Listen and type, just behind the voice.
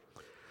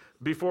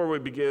Before we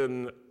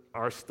begin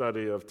our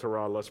study of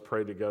Torah, let's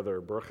pray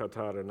together. Baruch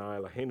atah Adonai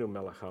Eloheinu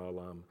melech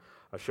haolam,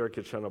 asher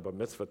kitshanu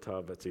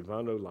b'mitzvotav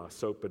v'tzivanu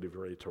la'asok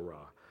b'divrei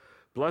Torah.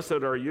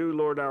 Blessed are you,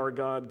 Lord our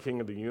God,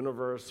 King of the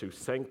universe, who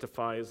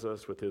sanctifies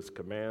us with his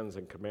commands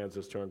and commands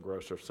us to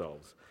engross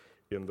ourselves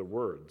in the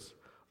words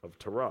of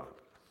Torah.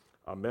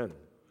 Amen.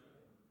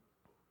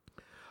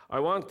 I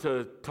want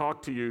to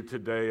talk to you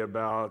today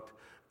about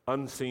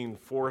unseen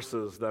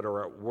forces that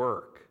are at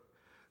work,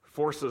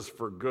 forces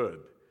for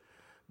good.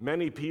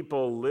 Many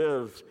people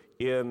live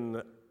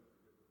in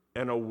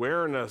an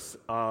awareness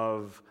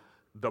of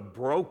the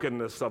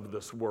brokenness of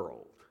this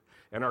world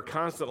and are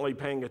constantly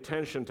paying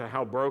attention to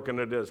how broken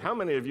it is. How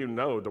many of you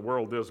know the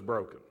world is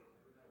broken?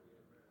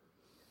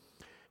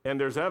 And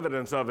there's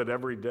evidence of it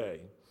every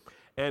day.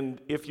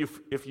 And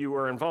if you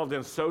are involved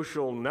in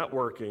social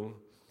networking,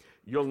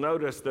 you'll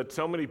notice that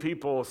so many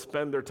people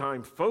spend their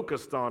time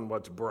focused on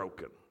what's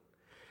broken.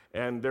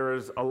 And there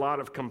is a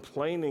lot of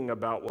complaining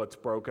about what's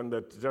broken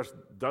that just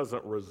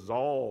doesn't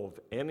resolve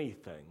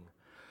anything.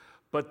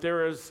 But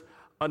there is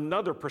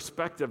another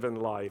perspective in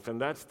life,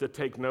 and that's to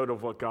take note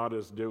of what God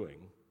is doing,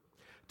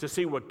 to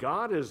see what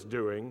God is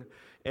doing,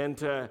 and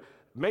to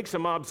make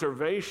some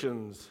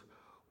observations.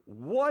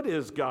 What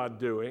is God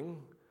doing?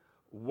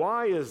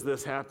 Why is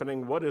this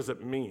happening? What does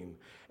it mean?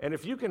 And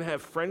if you can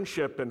have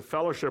friendship and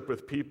fellowship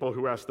with people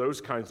who ask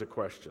those kinds of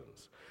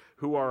questions,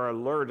 who are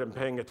alert and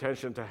paying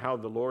attention to how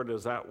the Lord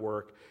is at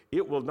work,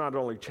 it will not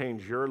only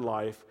change your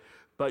life,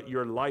 but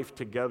your life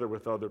together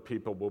with other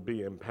people will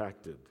be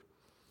impacted.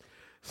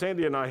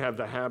 Sandy and I have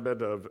the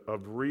habit of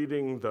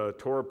reading the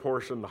Torah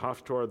portion, the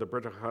Haftorah, the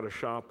Brit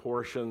Hadashah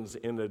portions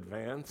in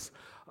advance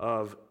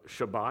of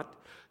Shabbat,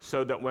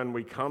 so that when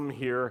we come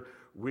here,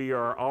 we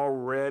are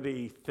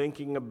already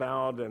thinking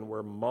about and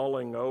we're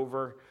mulling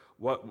over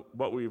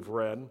what we've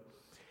read.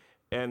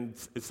 And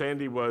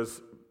Sandy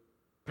was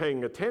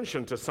paying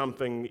attention to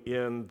something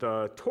in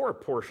the Torah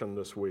portion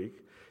this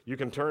week. You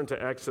can turn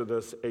to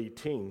Exodus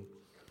 18.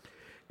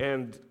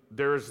 And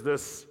there's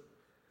this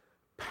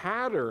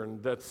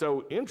pattern that's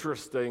so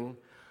interesting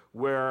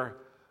where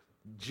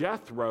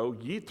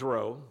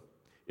Yithro,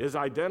 is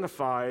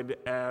identified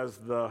as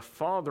the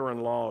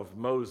father-in-law of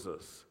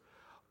Moses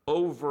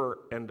over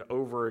and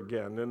over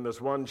again. In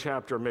this one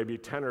chapter, maybe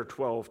 10 or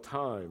 12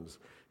 times,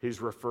 he's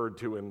referred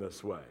to in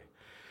this way.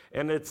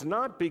 And it's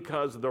not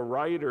because the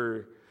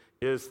writer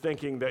is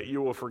thinking that you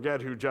will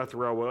forget who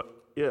Jethro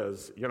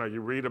is. You know,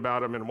 you read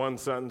about him in one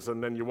sentence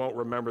and then you won't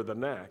remember the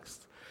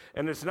next.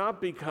 And it's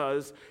not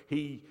because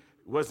he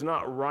was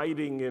not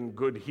writing in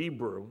good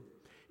Hebrew.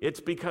 It's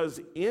because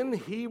in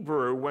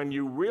Hebrew, when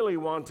you really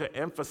want to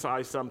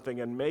emphasize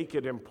something and make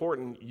it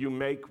important, you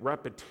make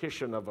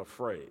repetition of a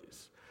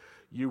phrase.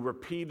 You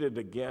repeat it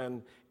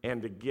again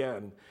and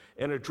again,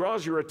 and it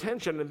draws your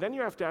attention, and then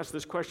you have to ask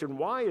this question,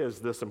 why is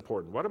this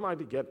important? What am I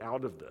to get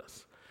out of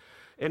this?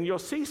 And you'll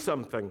see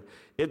something.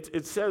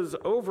 It says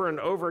over and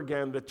over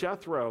again that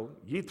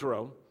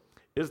Yithro,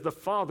 is the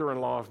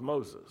father-in-law of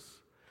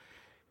Moses.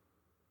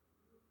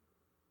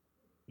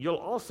 You'll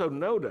also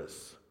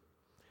notice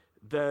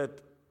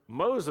that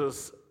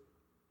Moses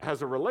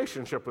has a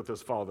relationship with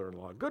his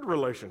father-in-law, a good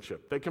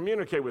relationship. They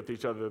communicate with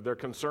each other. They're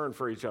concerned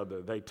for each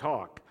other. They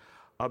talk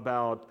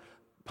about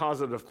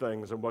positive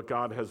things and what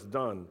God has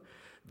done.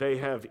 They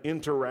have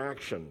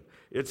interaction.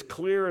 It's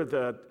clear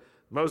that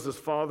Moses'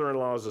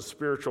 father-in-law is a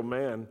spiritual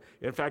man.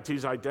 In fact,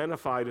 he's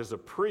identified as a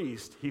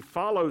priest. He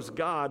follows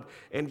God,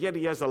 and yet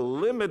he has a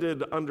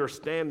limited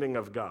understanding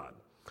of God.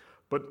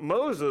 But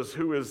Moses,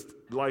 who is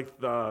like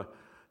the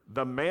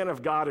man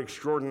of God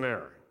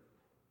extraordinaire,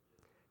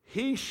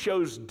 he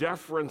shows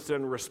deference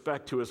and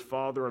respect to his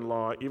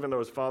father-in-law, even though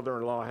his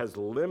father-in-law has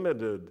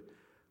limited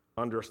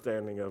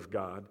understanding of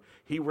God.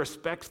 He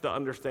respects the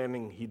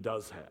understanding he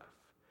does have.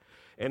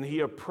 And he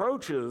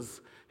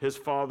approaches his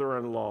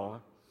father-in-law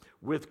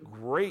with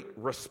great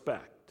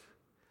respect.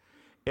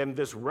 And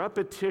this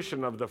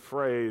repetition of the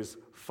phrase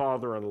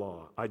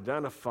father-in-law,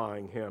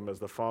 identifying him as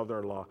the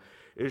father-in-law,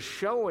 is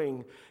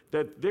showing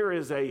that there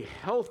is a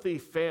healthy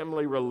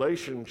family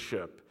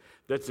relationship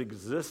that's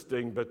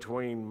existing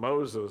between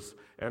Moses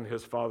and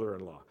his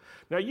father-in-law.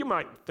 Now, you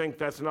might think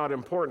that's not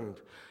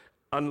important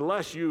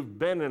unless you've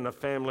been in a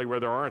family where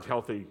there aren't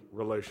healthy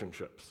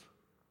relationships.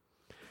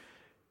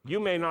 You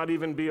may not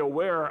even be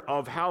aware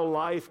of how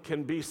life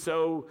can be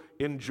so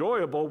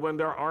enjoyable when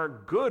there are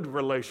good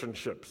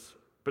relationships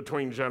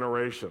between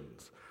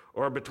generations,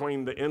 or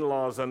between the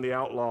in-laws and the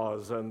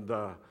outlaws and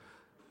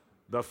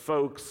the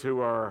folks who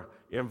are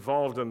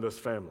involved in this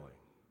family.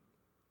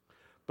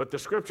 But the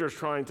scripture is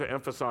trying to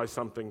emphasize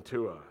something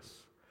to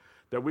us,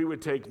 that we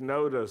would take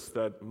notice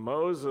that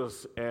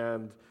Moses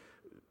and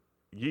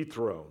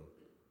Yithro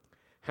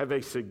have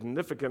a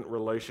significant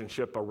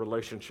relationship, a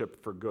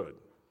relationship for good.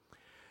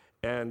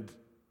 And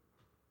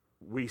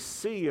we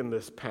see in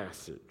this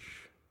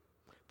passage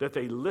that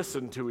they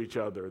listen to each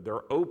other,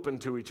 they're open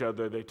to each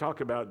other, they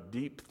talk about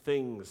deep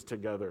things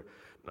together,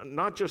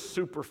 not just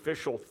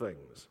superficial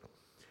things.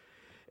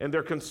 And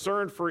they're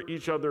concerned for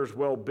each other's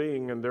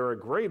well-being, and they're a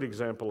great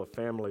example of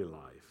family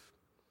life.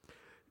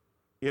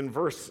 in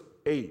verse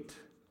 8,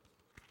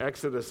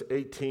 Exodus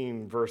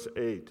 18, verse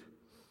 8,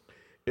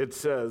 it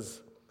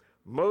says,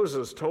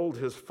 Moses told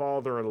his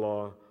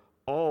father-in-law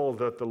all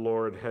that the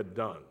Lord had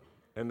done.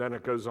 And then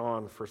it goes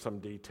on for some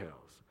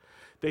details.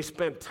 They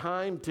spent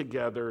time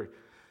together,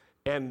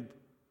 and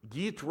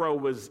Yitro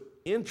was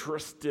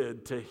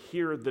interested to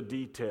hear the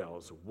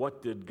details.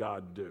 What did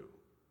God do?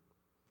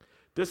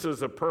 This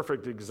is a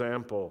perfect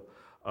example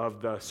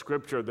of the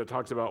scripture that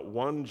talks about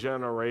one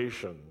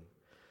generation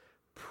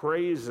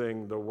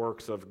praising the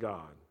works of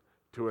God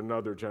to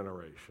another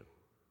generation.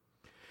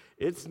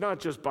 It's not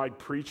just by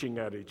preaching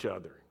at each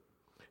other.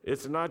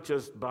 It's not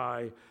just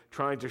by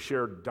trying to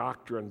share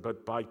doctrine,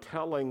 but by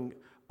telling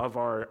of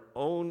our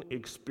own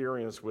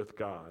experience with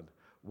God,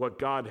 what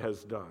God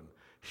has done,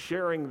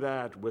 sharing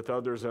that with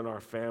others in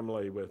our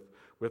family,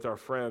 with our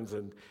friends,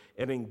 and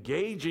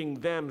engaging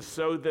them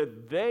so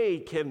that they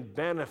can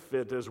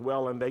benefit as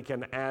well and they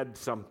can add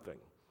something.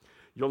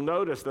 You'll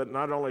notice that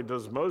not only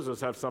does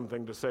Moses have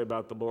something to say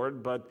about the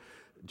Lord, but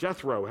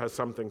Jethro has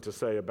something to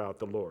say about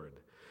the Lord.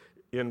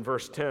 In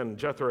verse 10,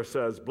 Jethro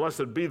says,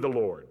 "Blessed be the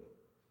Lord,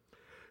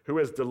 who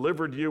has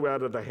delivered you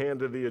out of the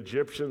hand of the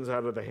Egyptians,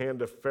 out of the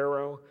hand of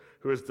Pharaoh,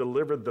 who has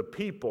delivered the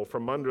people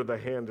from under the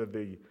hand of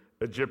the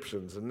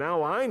Egyptians. And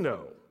now I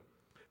know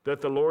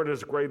that the Lord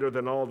is greater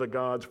than all the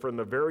gods, for in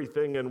the very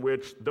thing in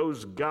which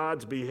those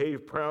gods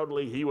behaved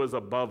proudly, he was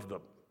above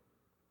them."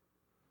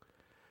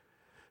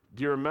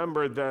 Do you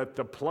remember that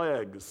the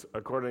plagues,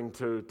 according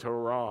to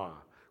Torah,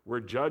 were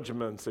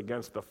judgments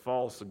against the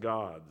false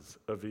gods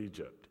of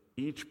Egypt?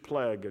 Each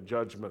plague a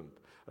judgment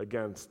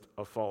against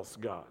a false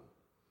god.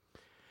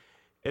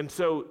 And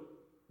so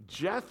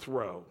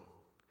Jethro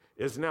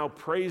is now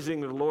praising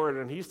the Lord,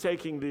 and he's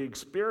taking the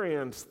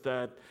experience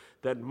that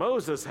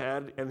Moses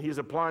had, and he's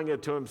applying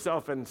it to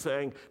himself and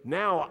saying,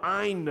 now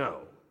I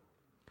know.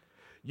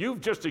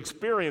 You've just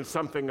experienced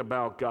something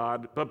about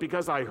God, but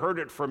because I heard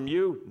it from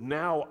you,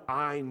 now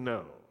I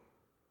know.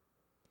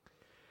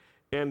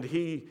 And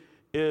he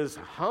is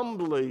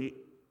humbly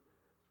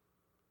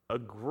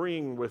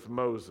agreeing with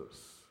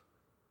Moses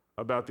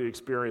about the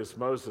experience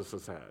Moses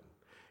has had.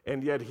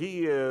 And yet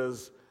he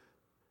is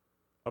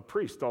a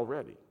priest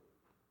already.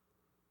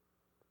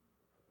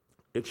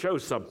 It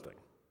shows something.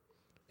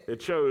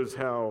 It shows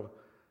how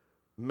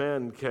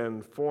men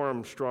can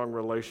form strong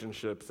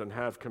relationships and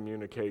have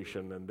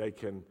communication, and they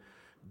can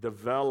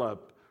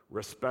develop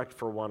respect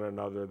for one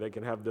another. They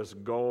can have this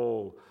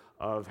goal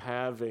of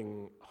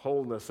having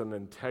wholeness and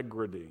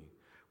integrity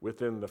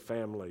within the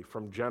family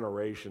from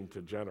generation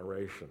to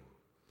generation.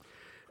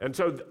 And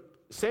so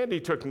Sandy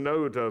took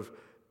note of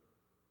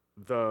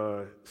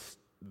the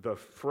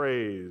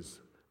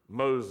phrase,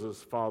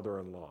 Moses'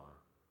 father-in-law,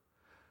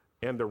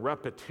 and the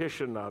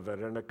repetition of it,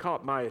 and it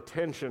caught my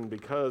attention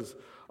because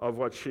of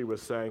what she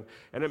was saying.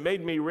 And it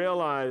made me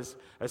realize,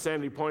 as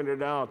Sandy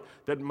pointed out,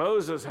 that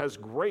Moses has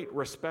great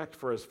respect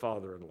for his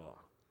father-in-law.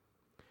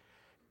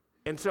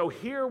 And so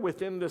here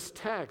within this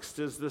text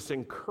is this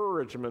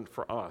encouragement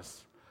for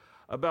us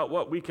about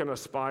what we can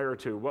aspire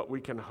to, what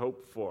we can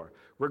hope for,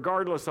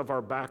 regardless of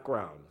our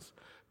backgrounds.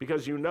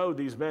 Because you know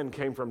these men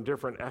came from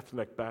different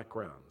ethnic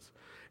backgrounds.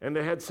 And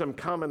they had some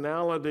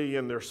commonality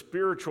in their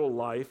spiritual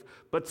life,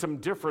 but some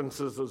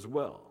differences as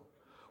well.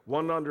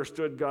 One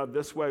understood God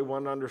this way,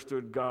 one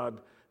understood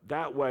God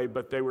that way,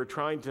 but they were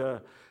trying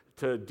to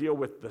deal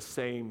with the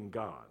same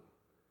God,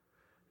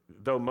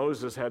 though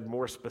Moses had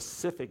more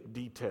specific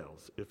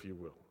details, if you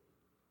will.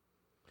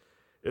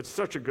 It's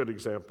such a good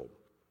example.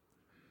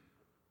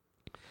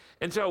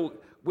 And so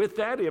with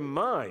that in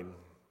mind,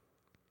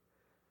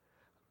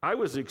 I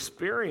was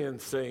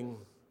experiencing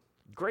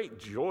great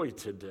joy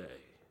today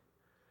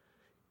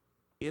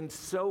in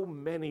so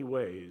many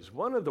ways.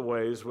 One of the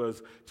ways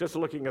was just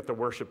looking at the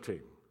worship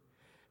team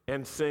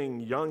and seeing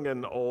young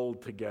and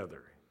old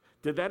together.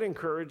 Did that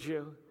encourage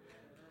you?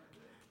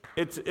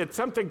 It's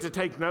something to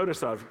take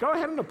notice of. Go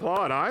ahead and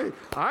applaud.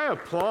 I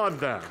applaud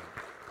that.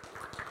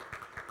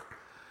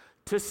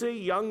 To see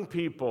young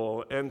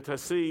people and to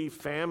see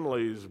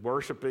families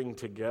worshiping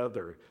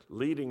together,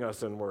 leading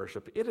us in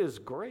worship, it is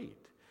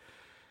great.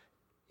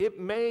 It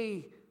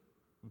may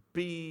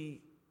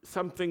be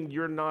something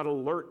you're not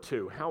alert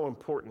to, how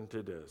important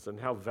it is and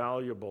how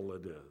valuable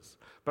it is.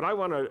 But I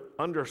want to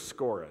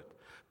underscore it,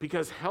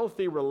 because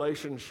healthy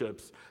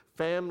relationships,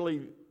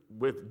 family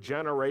with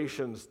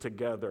generations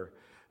together,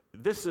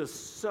 this is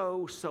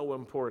so, so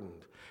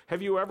important.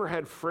 Have you ever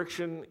had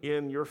friction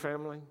in your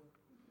family?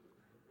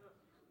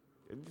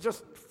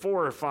 Just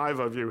 4 or 5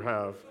 of you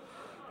have.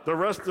 The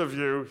rest of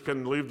you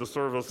can leave the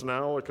service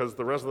now because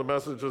the rest of the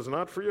message is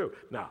not for you.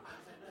 Now,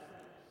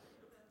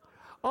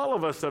 all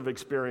of us have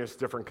experienced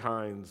different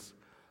kinds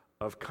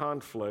of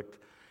conflict,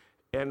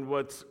 and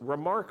what's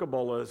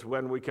remarkable is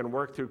when we can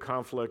work through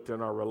conflict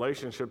and our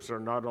relationships are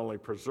not only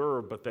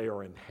preserved, but they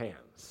are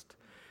enhanced.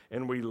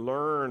 And we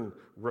learn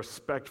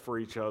respect for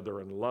each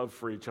other and love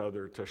for each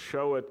other to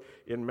show it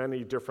in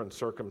many different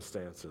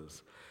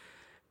circumstances.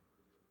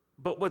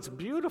 But what's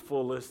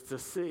beautiful is to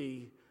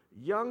see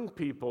young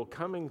people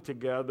coming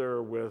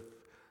together with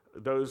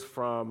those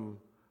from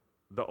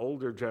the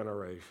older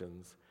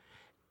generations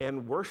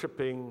and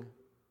worshiping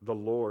the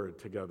Lord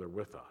together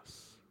with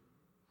us.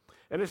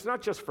 And it's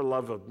not just for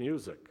love of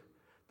music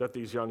that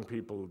these young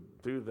people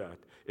do that.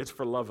 It's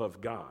for love of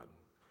God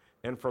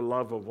and for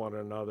love of one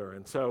another.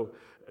 And so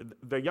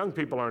the young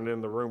people aren't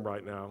in the room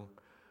right now,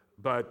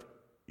 but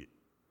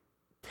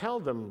tell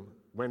them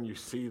when you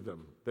see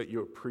them that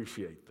you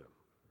appreciate them.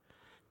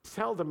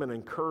 Tell them and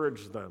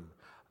encourage them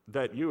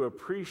that you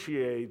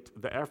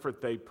appreciate the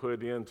effort they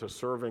put into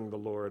serving the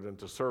Lord and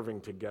to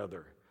serving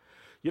together.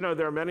 You know,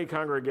 there are many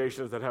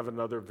congregations that have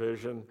another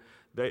vision.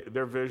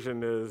 Their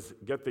vision is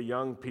get the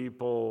young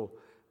people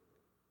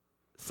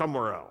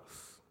somewhere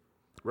else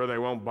where they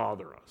won't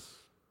bother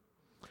us.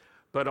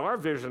 But our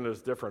vision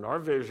is different. Our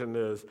vision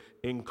is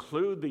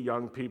include the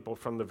young people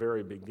from the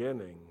very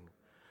beginning,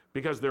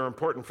 because they're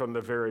important from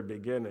the very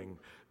beginning.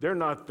 They're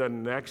not the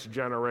next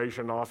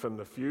generation off in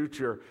the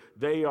future.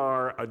 They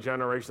are a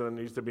generation that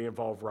needs to be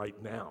involved right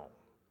now.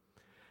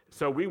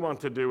 So we want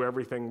to do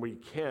everything we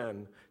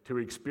can to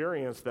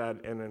experience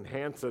that and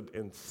enhance it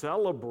and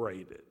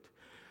celebrate it.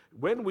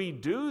 When we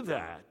do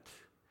that,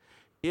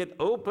 it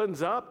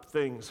opens up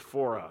things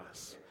for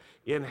us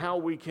in how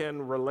we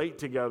can relate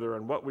together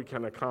and what we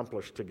can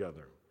accomplish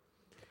together.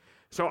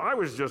 So I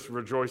was just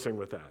rejoicing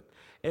with that.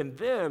 And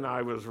then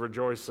I was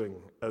rejoicing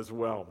as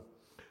well,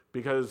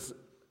 because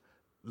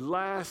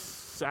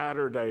last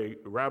Saturday,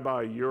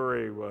 Rabbi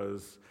Yuri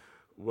was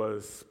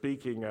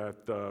speaking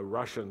at the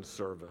Russian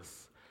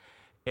service,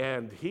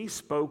 and he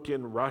spoke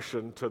in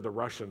Russian to the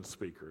Russian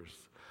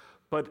speakers.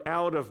 But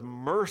out of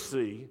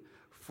mercy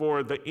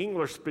for the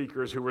English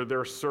speakers who were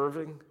there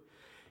serving,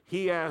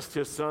 he asked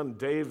his son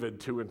David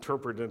to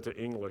interpret into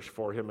English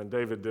for him, and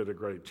David did a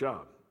great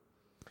job.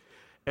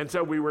 And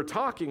so we were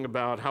talking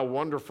about how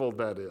wonderful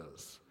that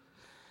is.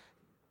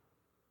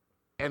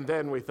 And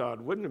then we thought,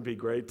 wouldn't it be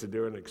great to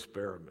do an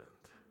experiment?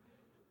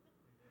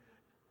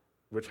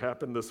 Which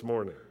happened this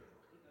morning.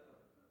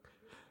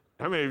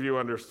 How many of you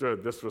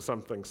understood this was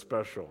something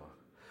special?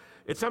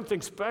 It's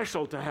something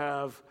special to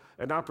have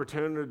an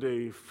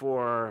opportunity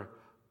for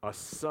a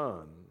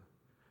son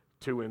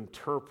to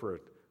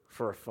interpret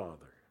for a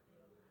father.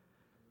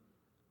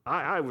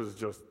 I was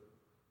just,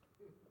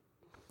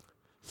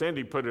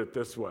 Sandy put it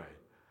this way,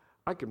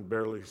 I can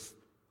barely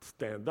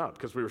stand up,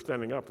 because we were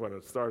standing up when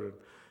it started.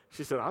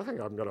 She said, I think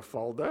I'm going to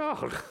fall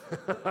down.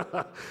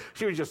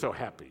 She was just so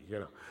happy, you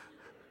know.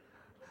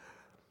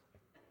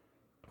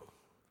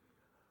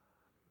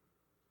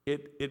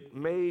 It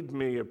made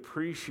me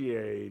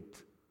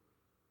appreciate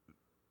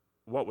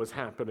what was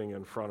happening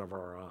in front of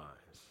our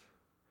eyes.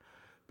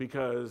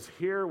 Because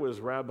here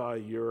was Rabbi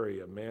Yuri,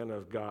 a man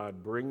of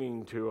God,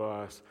 bringing to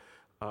us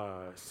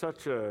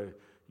such a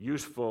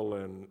useful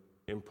and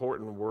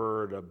important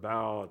word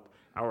about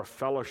our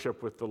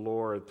fellowship with the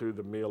Lord through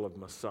the meal of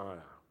Messiah.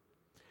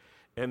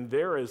 And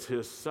there is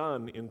his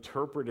son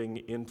interpreting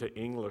into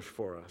English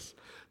for us.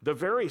 The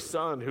very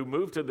son who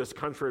moved to this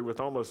country with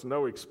almost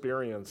no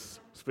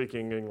experience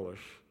speaking English.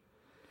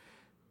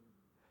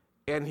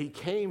 And he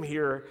came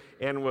here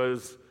and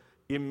was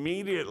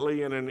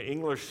immediately in an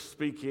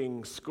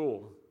English-speaking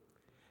school.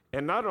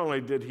 And not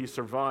only did he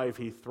survive,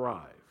 he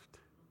thrived.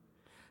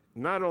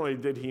 Not only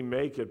did he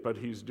make it, but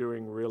he's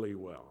doing really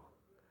well.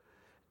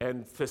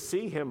 And to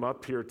see him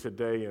up here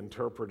today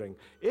interpreting,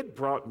 it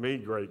brought me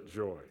great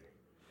joy.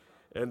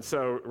 And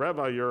so,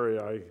 Rabbi Yuri,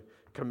 I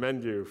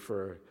commend you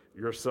for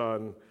your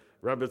son.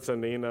 Rebbe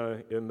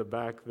Zanina in the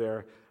back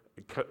there,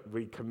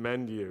 we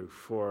commend you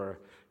for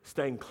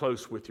staying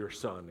close with your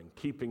son and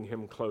keeping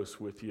him close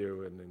with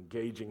you and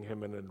engaging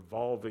him and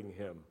involving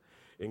him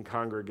in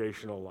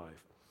congregational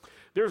life.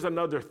 There's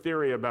another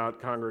theory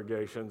about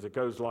congregations. It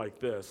goes like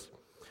this.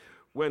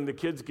 When the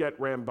kids get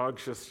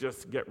rambunctious,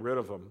 just get rid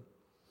of them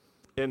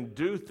and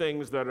do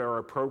things that are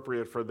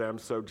appropriate for them.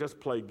 So just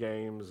play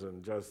games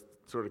and just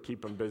sort of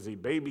keep them busy,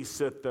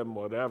 babysit them,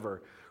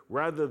 whatever,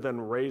 rather than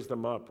raise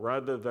them up,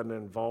 rather than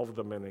involve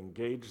them and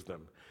engage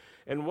them.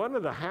 And one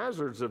of the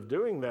hazards of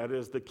doing that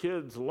is the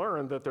kids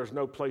learn that there's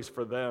no place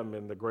for them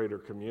in the greater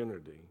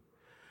community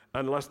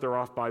unless they're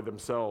off by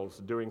themselves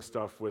doing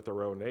stuff with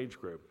their own age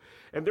group.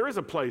 And there is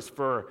a place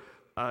for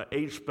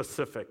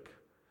age-specific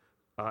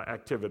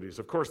activities.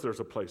 Of course, there's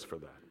a place for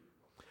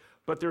that.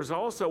 But there's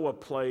also a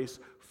place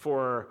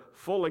for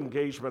full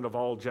engagement of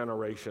all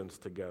generations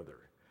together.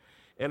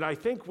 And I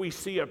think we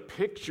see a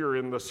picture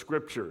in the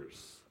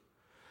scriptures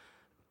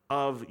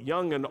of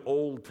young and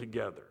old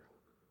together.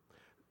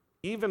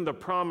 Even the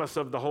promise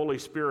of the Holy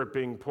Spirit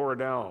being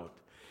poured out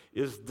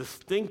is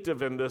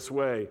distinctive in this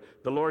way.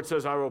 The Lord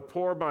says, I will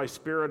pour my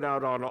Spirit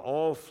out on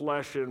all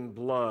flesh and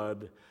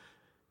blood,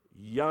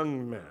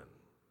 young men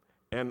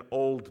and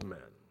old men,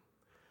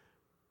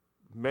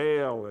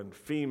 male and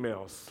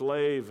female,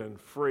 slave and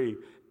free,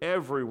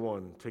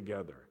 everyone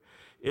together.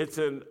 It's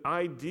an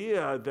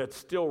idea that's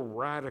still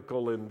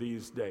radical in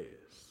these days.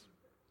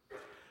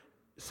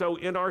 So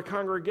in our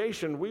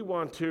congregation, we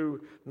want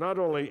to not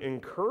only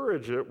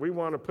encourage it, we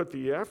want to put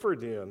the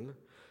effort in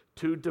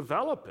to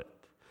develop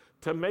it,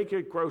 to make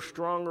it grow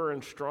stronger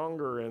and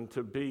stronger, and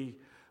to be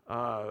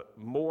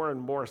more and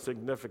more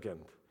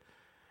significant.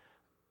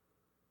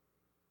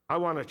 I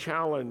want to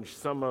challenge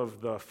some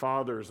of the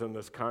fathers in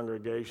this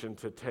congregation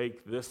to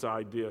take this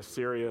idea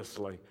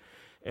seriously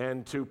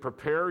and to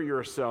prepare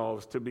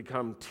yourselves to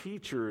become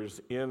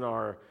teachers in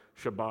our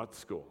Shabbat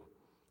school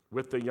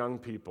with the young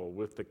people,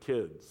 with the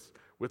kids,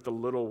 with the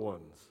little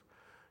ones,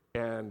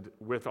 and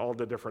with all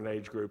the different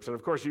age groups. And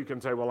of course, you can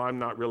say, well, I'm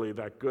not really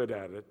that good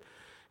at it.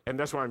 And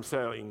that's why I'm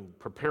saying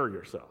prepare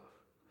yourself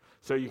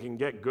so you can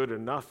get good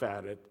enough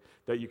at it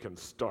that you can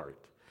start.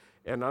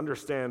 And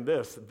understand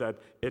this, that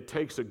it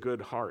takes a good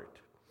heart.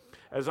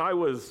 As I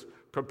was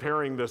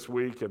preparing this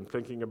week and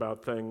thinking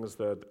about things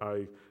that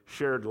I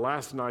shared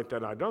last night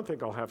that I don't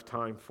think I'll have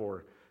time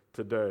for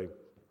today,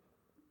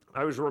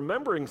 I was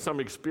remembering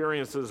some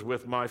experiences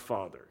with my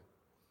father.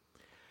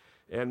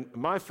 And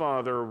my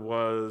father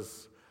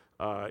was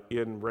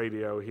in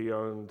radio. He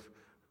owned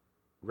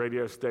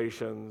radio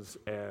stations,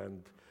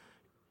 and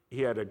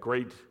he had a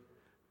great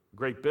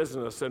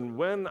business. And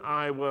when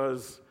I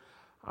was,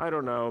 I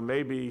don't know,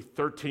 maybe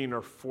 13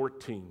 or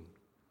 14,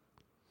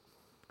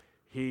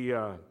 he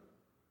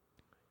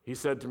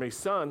said to me,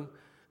 "Son,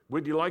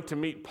 would you like to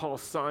meet Paul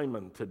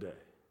Simon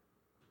today?"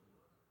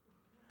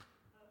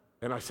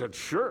 And I said,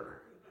 "Sure."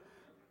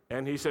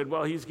 And he said,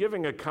 "Well, he's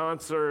giving a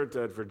concert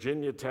at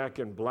Virginia Tech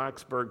in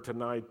Blacksburg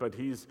tonight, but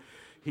he's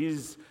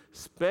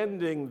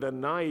spending the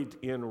night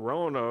in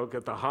Roanoke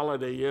at the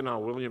Holiday Inn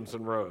on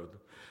Williamson Road."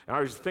 And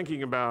I was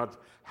thinking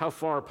about how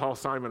far Paul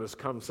Simon has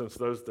come since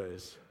those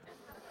days.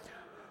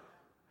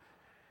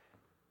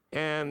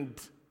 And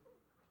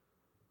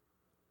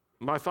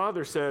my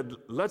father said,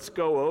 "Let's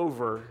go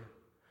over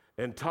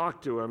and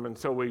talk to him." And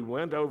so we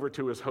went over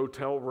to his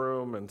hotel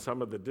room, and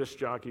some of the disc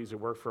jockeys who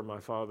worked for my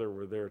father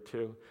were there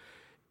too.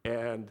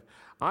 And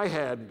I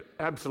had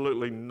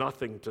absolutely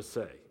nothing to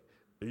say.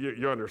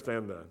 You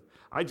understand that?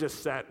 I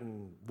just sat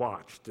and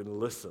watched and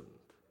listened.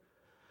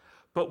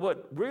 But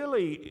what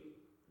really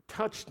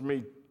touched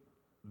me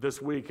this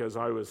week as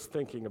I was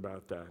thinking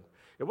about that,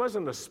 it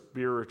wasn't a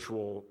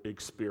spiritual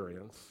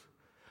experience.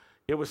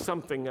 It was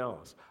something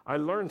else. I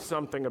learned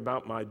something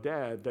about my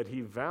dad, that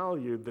he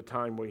valued the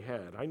time we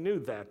had. I knew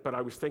that, but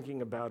I was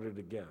thinking about it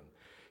again.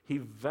 He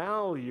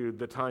valued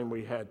the time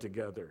we had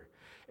together.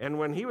 And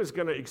when he was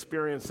going to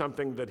experience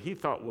something that he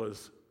thought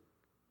was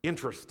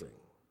interesting,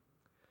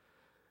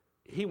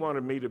 he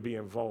wanted me to be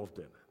involved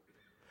in it.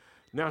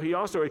 Now, he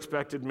also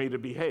expected me to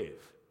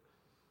behave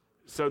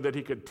so that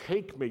he could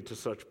take me to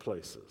such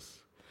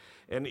places.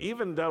 And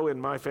even though in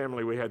my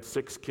family we had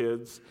 6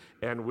 kids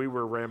and we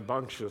were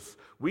rambunctious,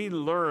 we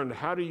learned,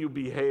 how do you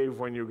behave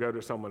when you go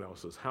to someone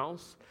else's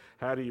house?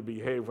 How do you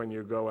behave when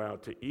you go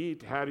out to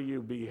eat? How do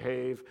you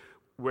behave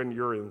when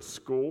you're in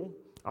school?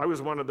 I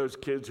was one of those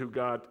kids who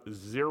got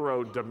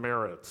 0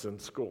 demerits in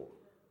school,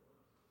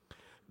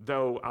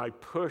 though I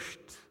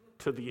pushed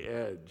to the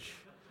edge,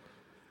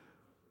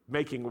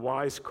 making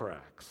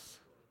wisecracks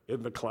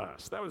in the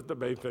class. That was the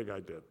main thing I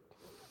did.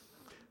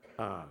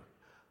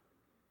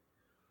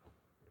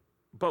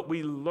 But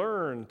we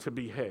learn to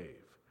behave.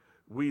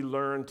 We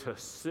learn to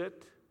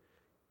sit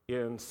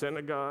in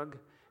synagogue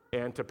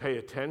and to pay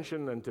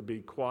attention and to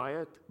be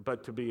quiet,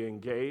 but to be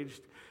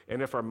engaged.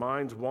 And if our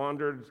minds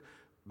wandered,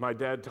 my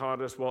dad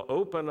taught us, well,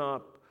 open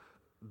up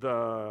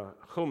the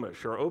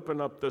Chumash or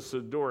open up the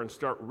Siddur and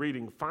start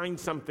reading. Find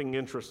something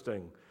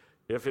interesting.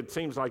 If it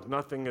seems like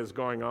nothing is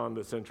going on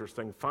that's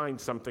interesting, find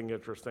something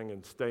interesting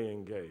and stay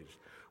engaged.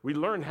 We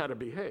learn how to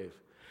behave.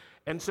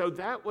 And so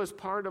that was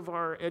part of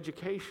our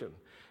education.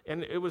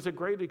 And it was a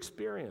great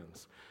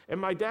experience. And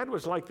my dad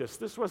was like this.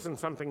 This wasn't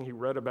something he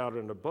read about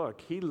in a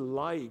book. He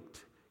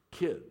liked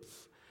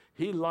kids.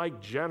 He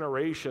liked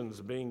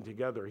generations being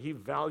together. He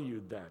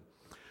valued that.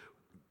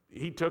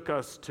 He took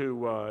us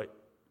to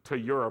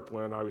Europe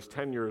when I was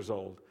 10 years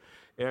old.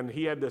 And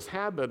he had this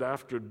habit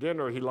after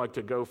dinner, he liked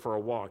to go for a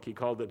walk. He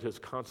called it his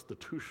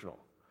constitutional.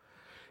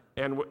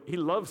 And he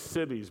loved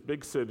cities,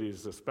 big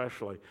cities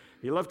especially.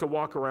 He loved to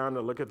walk around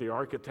and look at the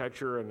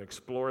architecture and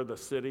explore the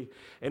city.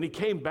 And he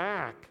came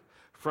back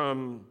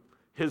from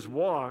his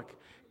walk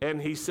and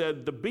he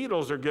said, "The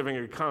Beatles are giving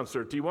a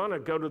concert. Do you want to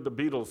go to the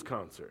Beatles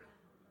concert?"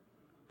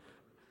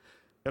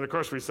 And of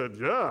course we said,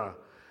 "Yeah."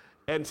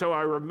 And so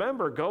I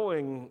remember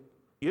going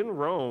in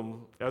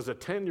Rome as a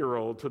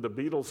 10-year-old to the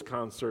Beatles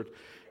concert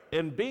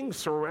and being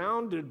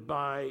surrounded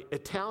by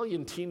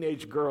Italian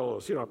teenage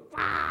girls,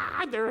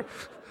 they're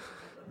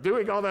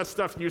doing all that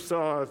stuff you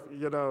saw,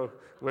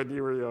 when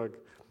you were young.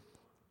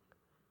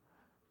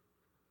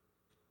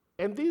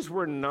 And these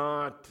were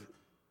not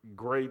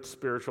great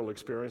spiritual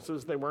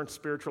experiences. They weren't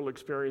spiritual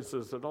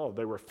experiences at all.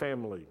 They were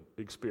family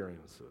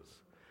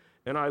experiences.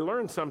 And I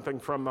learned something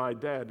from my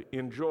dad: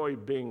 enjoy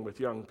being with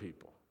young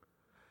people.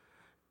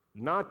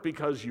 Not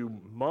because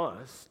you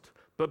must,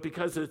 but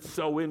because it's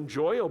so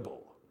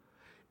enjoyable.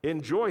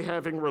 Enjoy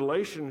having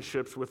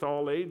relationships with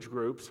all age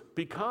groups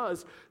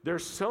because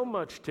there's so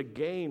much to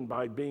gain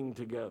by being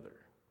together.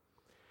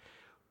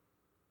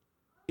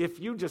 If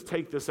you just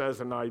take this as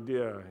an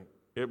idea,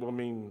 it will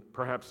mean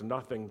perhaps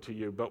nothing to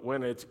you, but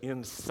when it's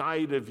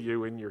inside of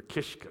you in your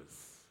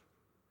kishkas,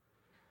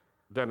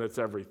 then it's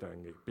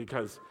everything,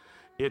 because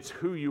it's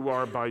who you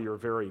are by your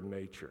very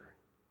nature.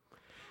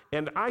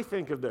 And I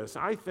think of this.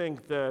 I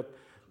think that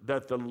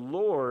the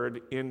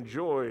Lord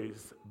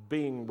enjoys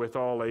being with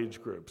all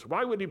age groups.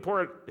 Why would he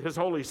pour his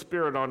Holy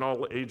Spirit on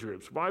all age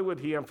groups? Why would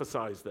he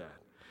emphasize that?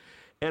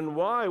 And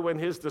why, when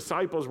his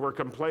disciples were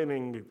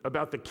complaining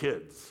about the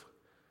kids,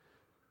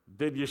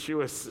 did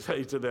Yeshua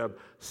say to them,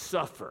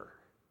 suffer?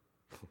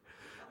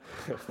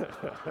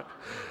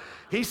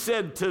 He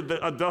said to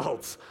the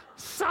adults,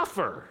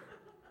 suffer.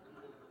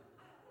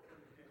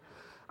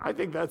 I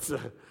think that's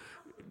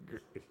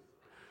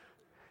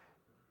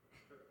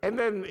and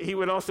then he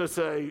would also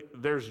say,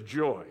 there's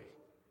joy.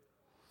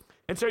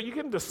 And so you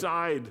can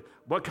decide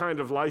what kind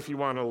of life you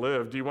want to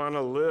live. Do you want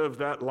to live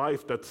that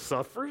life that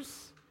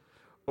suffers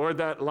or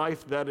that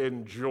life that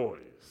enjoys?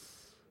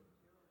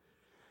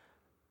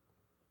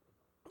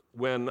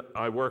 When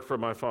I worked for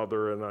my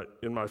father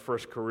in my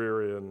first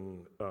career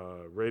in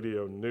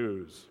radio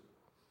news,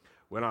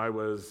 when I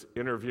was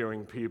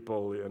interviewing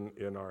people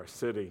in our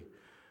city,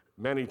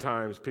 many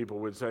times people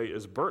would say,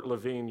 is Bert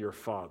Levine your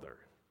father?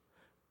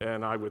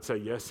 And I would say,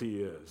 yes,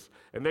 he is.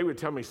 And they would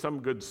tell me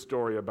some good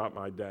story about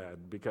my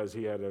dad because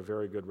he had a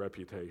very good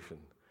reputation.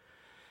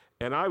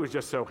 And I was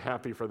just so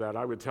happy for that.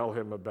 I would tell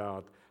him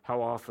about how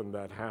often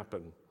that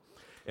happened.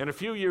 And a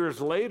few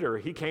years later,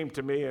 he came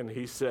to me and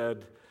he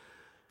said,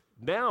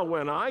 now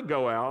when I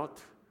go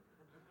out,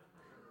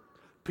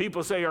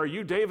 people say, are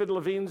you David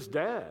Levine's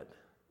dad?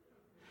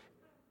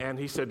 And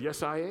he said,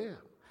 yes, I am.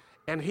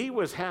 And he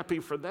was happy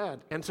for that.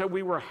 And so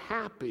we were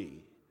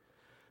happy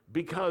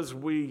because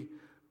we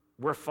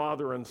were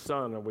father and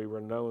son and we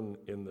were known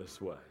in this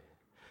way.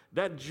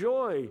 That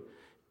joy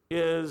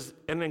is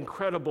an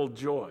incredible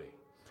joy.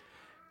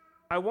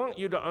 I want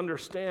you to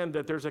understand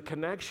that there's a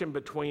connection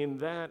between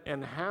that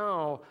and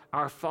how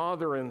our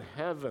Father in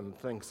heaven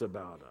thinks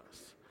about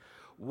us.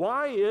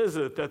 Why is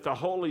it that the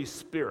Holy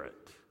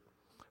Spirit,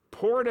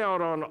 poured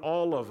out on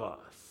all of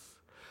us,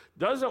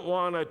 doesn't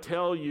want to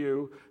tell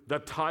you the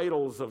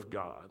titles of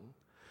God?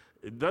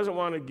 It doesn't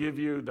want to give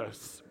you the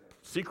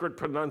secret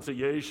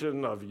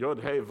pronunciation of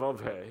Yod-He,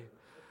 Vav-He,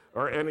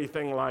 or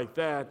anything like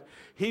that.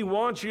 He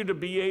wants you to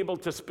be able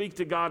to speak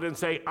to God and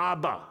say,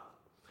 Abba,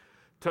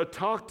 to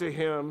talk to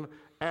him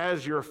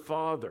as your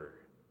Father.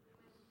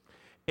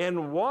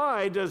 And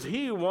why does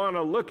he want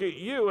to look at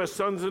you as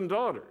sons and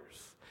daughters?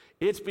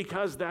 It's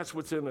because that's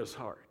what's in his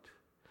heart.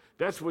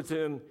 That's what's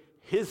in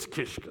his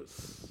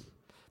kishkas.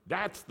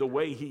 That's the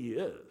way he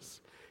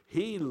is.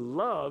 He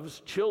loves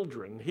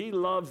children. He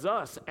loves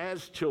us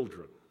as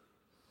children.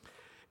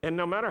 And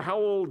no matter how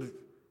old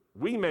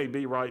we may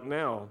be right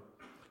now,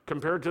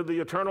 compared to the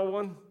eternal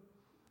one,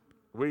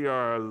 we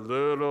are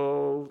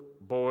little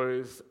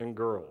boys and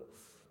girls.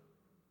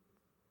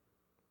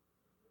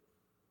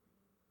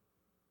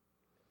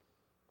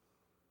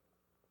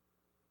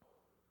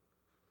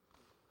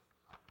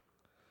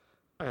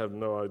 I have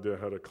no idea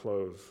how to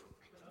close,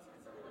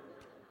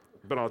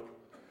 but I'll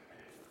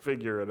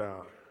figure it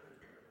out.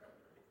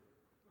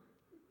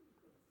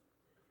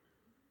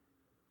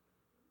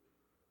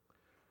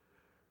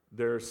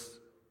 There's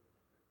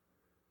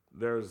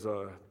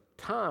a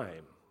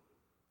time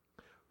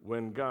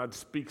when God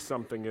speaks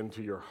something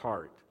into your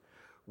heart,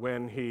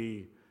 when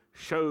he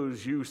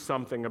shows you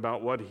something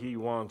about what he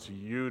wants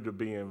you to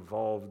be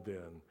involved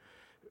in.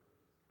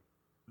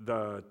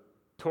 The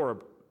Torah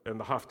and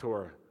the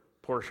Haftorah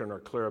portion are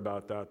clear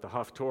about that. The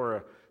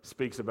Haftorah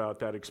speaks about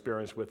that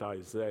experience with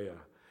Isaiah.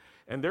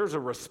 And there's a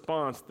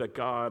response that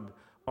God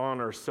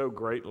honors so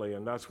greatly,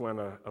 and that's when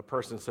a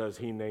person says,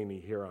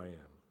 Hineni, here I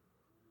am.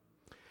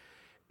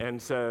 And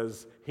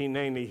says,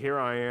 Hineni, here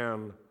I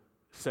am,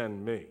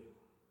 send me,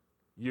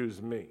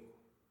 use me.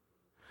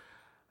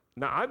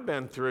 Now, I've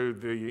been through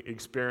the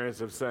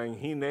experience of saying,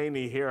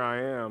 Hineni, here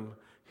I am,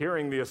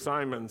 hearing the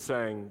assignment and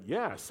saying,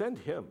 yeah, send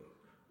him.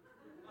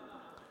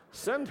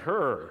 Send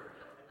her.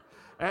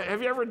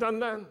 Have you ever done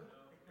that?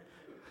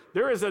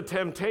 There is a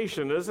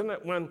temptation, isn't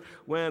it,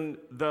 when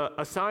the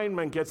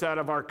assignment gets out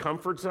of our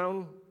comfort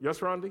zone, yes,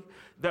 Rondi,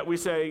 that we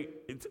say,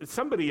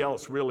 somebody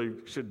else really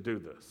should do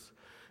this.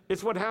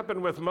 It's what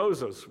happened with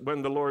Moses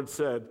when the Lord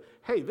said,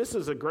 hey, this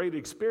is a great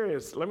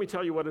experience. Let me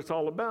tell you what it's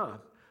all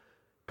about.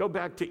 Go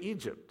back to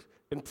Egypt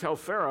and tell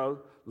Pharaoh,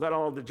 let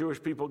all the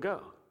Jewish people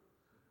go.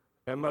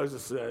 And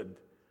Moses said,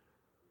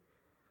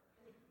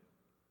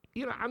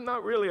 I'm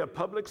not really a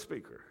public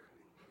speaker.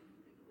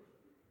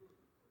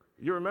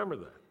 You remember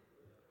that.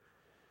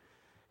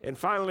 And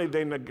finally,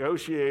 they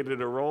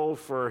negotiated a role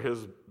for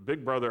his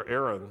big brother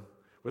Aaron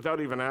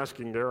without even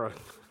asking Aaron.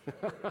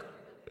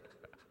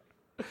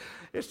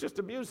 It's just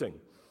amusing.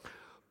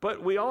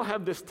 But we all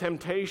have this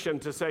temptation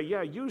to say,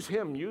 yeah, use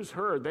him, use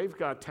her. They've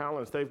got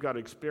talents, they've got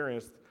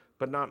experience,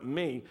 but not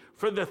me,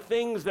 for the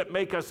things that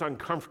make us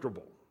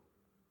uncomfortable.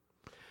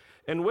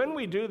 And when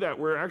we do that,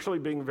 we're actually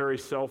being very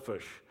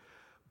selfish.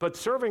 But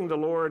serving the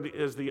Lord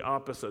is the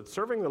opposite.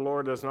 Serving the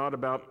Lord is not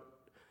about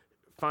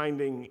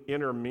finding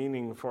inner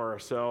meaning for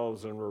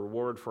ourselves and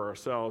reward for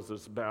ourselves.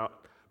 It's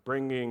about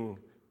bringing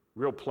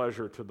real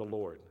pleasure to the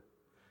Lord.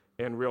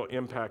 and real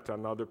impact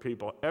on other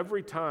people.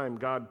 Every time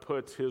God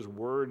puts his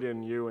word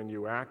in you and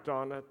you act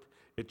on it,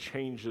 it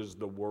changes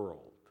the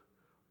world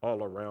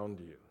all around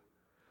you.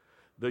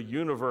 The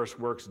universe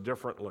works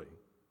differently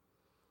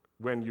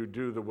when you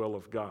do the will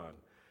of God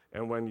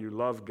and when you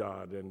love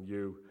God and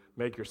you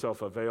make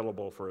yourself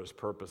available for his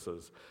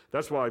purposes.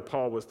 That's why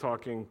Paul was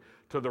talking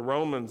to the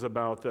Romans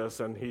about this,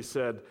 and he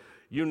said,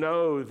 you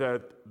know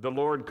that the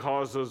Lord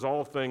causes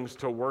all things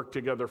to work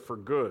together for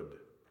good,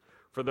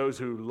 for those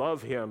who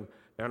love him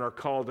and are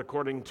called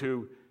according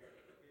to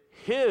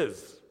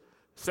his,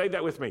 say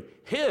that with me,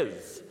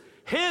 his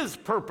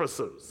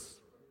purposes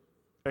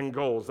and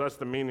goals. That's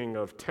the meaning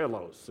of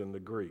telos in the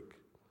Greek.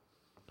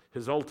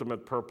 His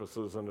ultimate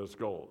purposes and his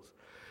goals.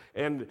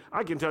 And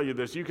I can tell you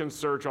this, you can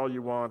search all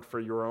you want for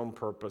your own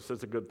purpose.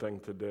 It's a good thing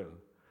to do.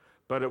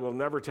 But it will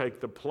never take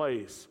the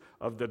place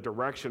of the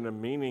direction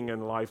and meaning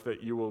in life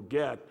that you will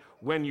get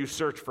when you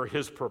search for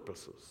his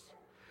purposes.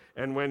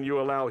 And when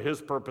you allow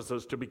his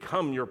purposes to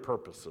become your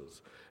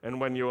purposes. And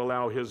when you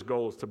allow his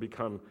goals to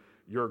become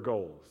your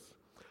goals.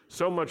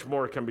 So much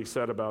more can be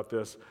said about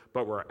this,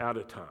 but we're out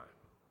of time.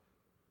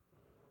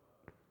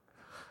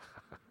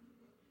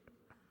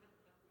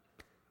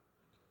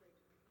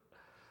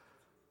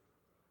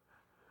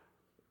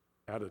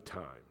 Out of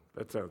time.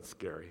 That sounds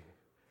scary.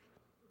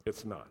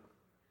 It's not.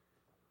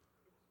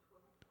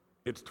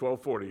 It's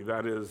 12:40.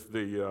 That is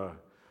the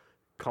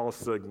call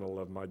signal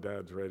of my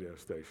dad's radio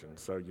station,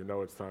 so you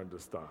know it's time to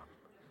stop.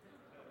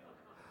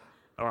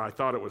 Or I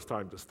thought it was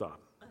time to stop.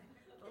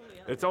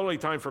 It's only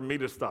time for me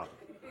to stop.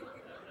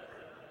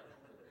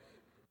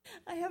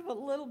 I have a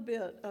little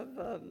bit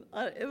of,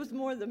 it was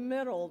more the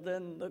middle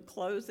than the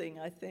closing,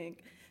 I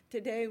think.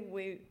 Today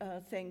we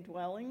sang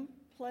dwelling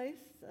place,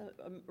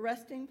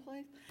 resting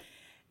place.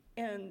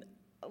 And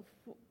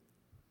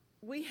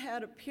we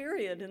had a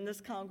period in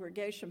this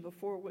congregation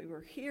before we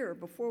were here,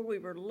 before we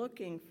were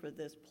looking for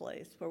this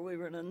place, where we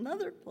were in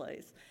another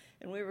place,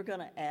 and we were going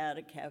to add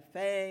a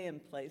cafe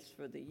and place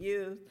for the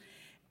youth.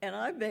 And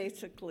I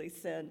basically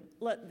said,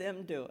 let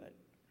them do it.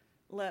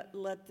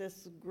 Let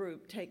this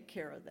group take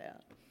care of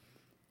that.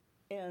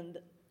 And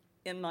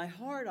in my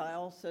heart, I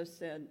also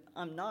said,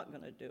 I'm not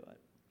going to do it.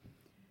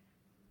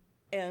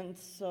 And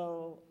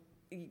so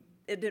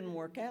it didn't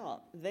work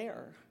out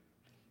there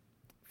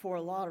for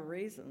a lot of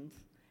reasons.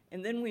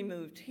 And then we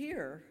moved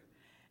here,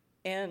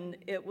 and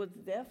it was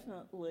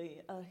definitely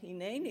a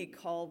Hineni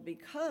call,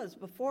 because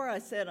before I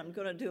said I'm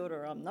going to do it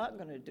or I'm not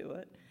going to do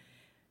it,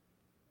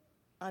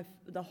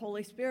 the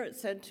Holy Spirit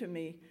said to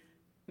me,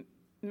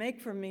 make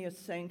for me a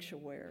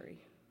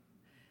sanctuary.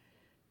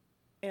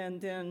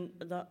 And then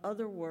the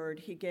other word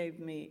he gave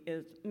me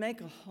is make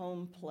a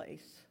home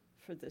place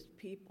for this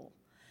people.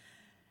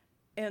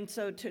 And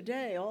so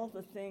today, all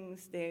the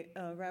things that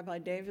Rabbi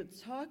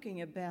David's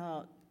talking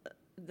about,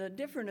 the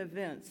different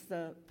events,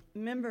 the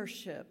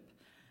membership,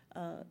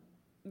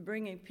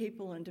 bringing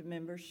people into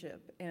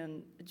membership,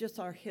 and just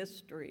our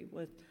history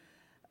with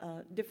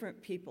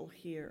different people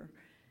here,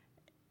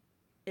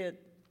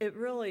 it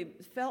really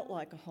felt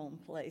like a home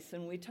place.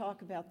 And we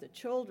talk about the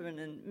children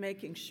and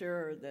making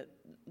sure that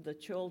the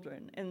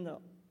children and the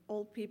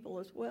old people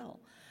as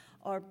well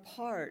are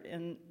part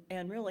and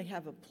really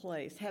have a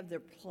place, have their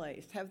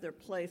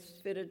place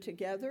fitted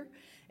together,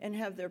 and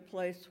have their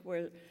place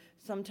where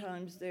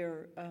sometimes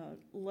they're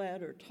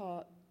led or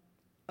taught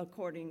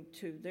according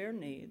to their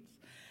needs.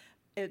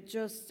 It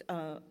just,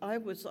 I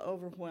was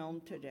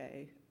overwhelmed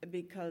today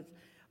because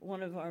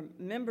one of our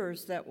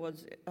members that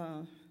was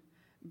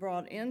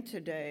brought in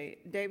today,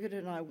 David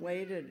and I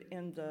waited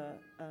in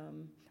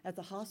at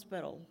the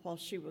hospital while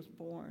she was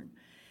born.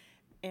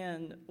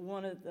 And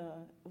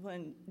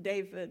when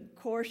David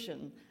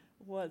Corshin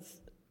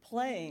was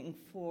playing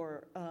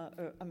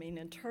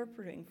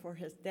interpreting for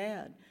his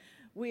dad,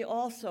 we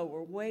also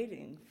were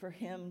waiting for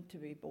him to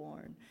be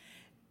born.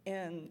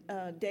 And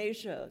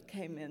Deja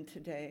came in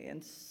today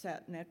and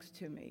sat next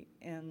to me,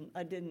 and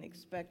I didn't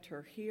expect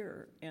her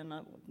here, and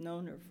I've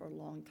known her for a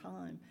long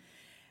time.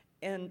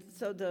 And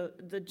so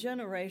the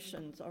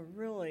generations are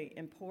really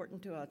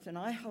important to us, and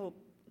I hope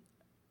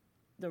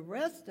the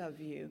rest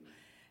of you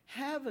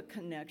have a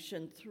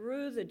connection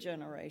through the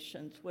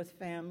generations with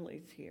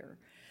families here.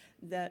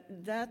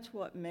 That's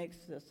what makes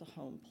this a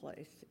home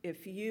place.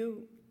 If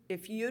you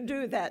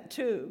do that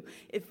too,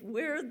 if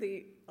we're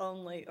the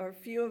only, or a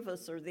few of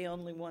us are the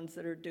only ones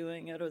that are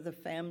doing it, or the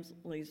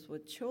families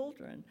with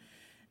children,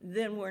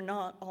 then we're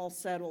not all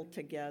settled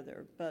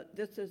together. But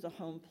this is a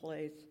home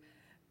place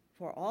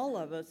for all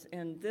of us,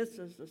 and this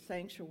is the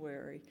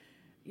sanctuary,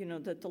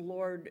 that the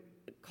Lord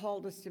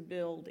called us to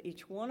build,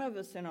 each one of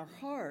us in our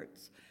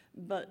hearts.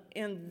 But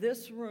in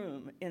this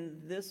room, in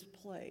this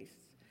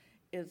place,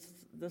 is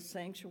the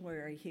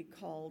sanctuary he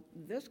called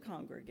this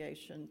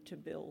congregation to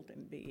build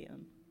and be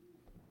in.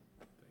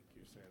 Thank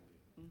you,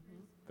 Sandy.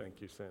 Mm-hmm.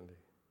 Thank you, Sandy.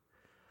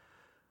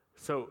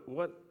 So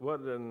what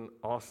an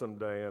awesome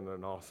day and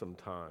an awesome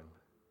time.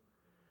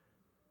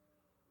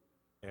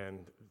 And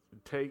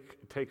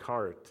take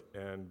heart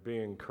and be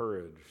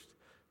encouraged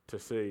to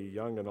see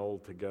young and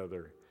old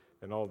together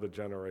and all the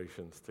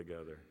generations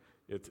together.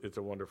 It's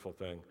a wonderful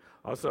thing.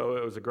 Also,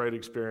 it was a great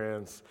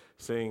experience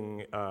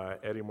seeing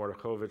Eddie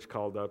Mordechovich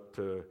called up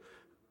to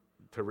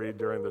read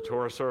during the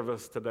Torah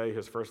service today,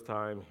 his first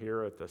time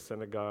here at the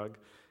synagogue,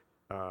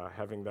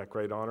 having that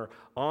great honor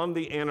on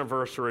the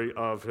anniversary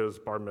of his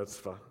bar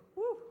mitzvah.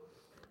 Woo.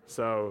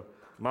 So,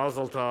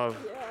 Mazel Tov.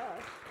 Yeah.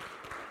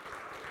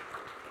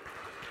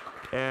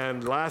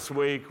 And last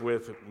week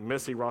with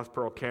Missy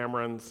Roth-Pearl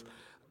Cameron's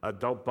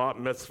adult bat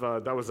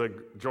mitzvah, that was a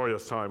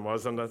joyous time,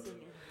 wasn't it?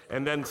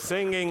 And then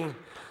singing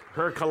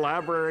her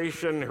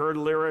collaboration, her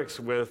lyrics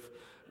with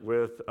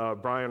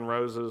Brian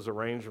Rose's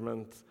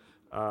arrangement,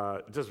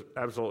 just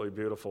absolutely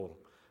beautiful,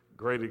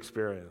 great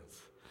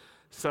experience.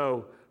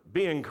 So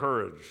be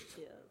encouraged.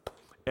 Yeah.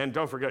 And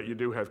don't forget, you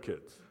do have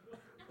kids.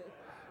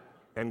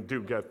 And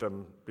do get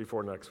them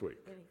before next week.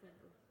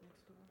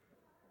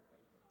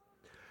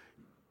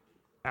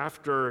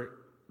 After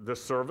the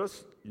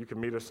service, you can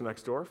meet us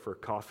next door for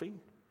coffee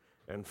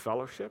and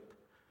fellowship,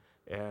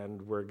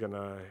 and we're going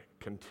to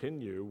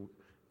continue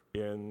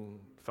in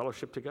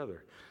fellowship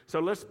together. So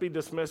let's be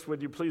dismissed.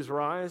 Would you please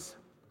rise?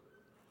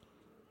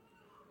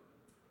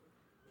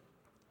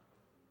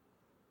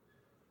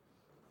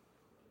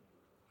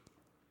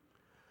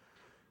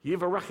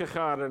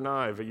 Yivarechecha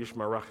Adonai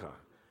v'yishmerecha.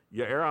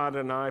 Ye'er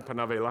Adonai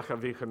panav elecha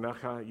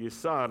v'yichunecha.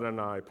 Yisa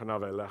Adonai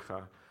panav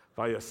elecha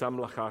v'yasem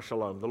lecha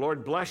shalom. The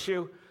Lord bless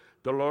you.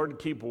 The Lord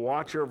keep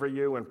watch over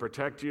you and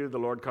protect you. The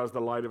Lord cause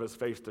the light of his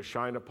face to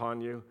shine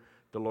upon you.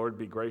 The Lord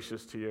be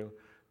gracious to you.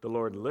 The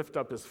Lord lift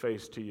up his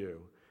face to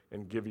you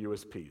and give you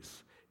his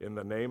peace. In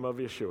the name of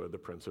Yeshua, the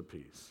Prince of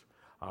Peace.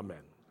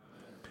 Amen.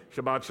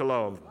 Shabbat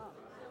shalom.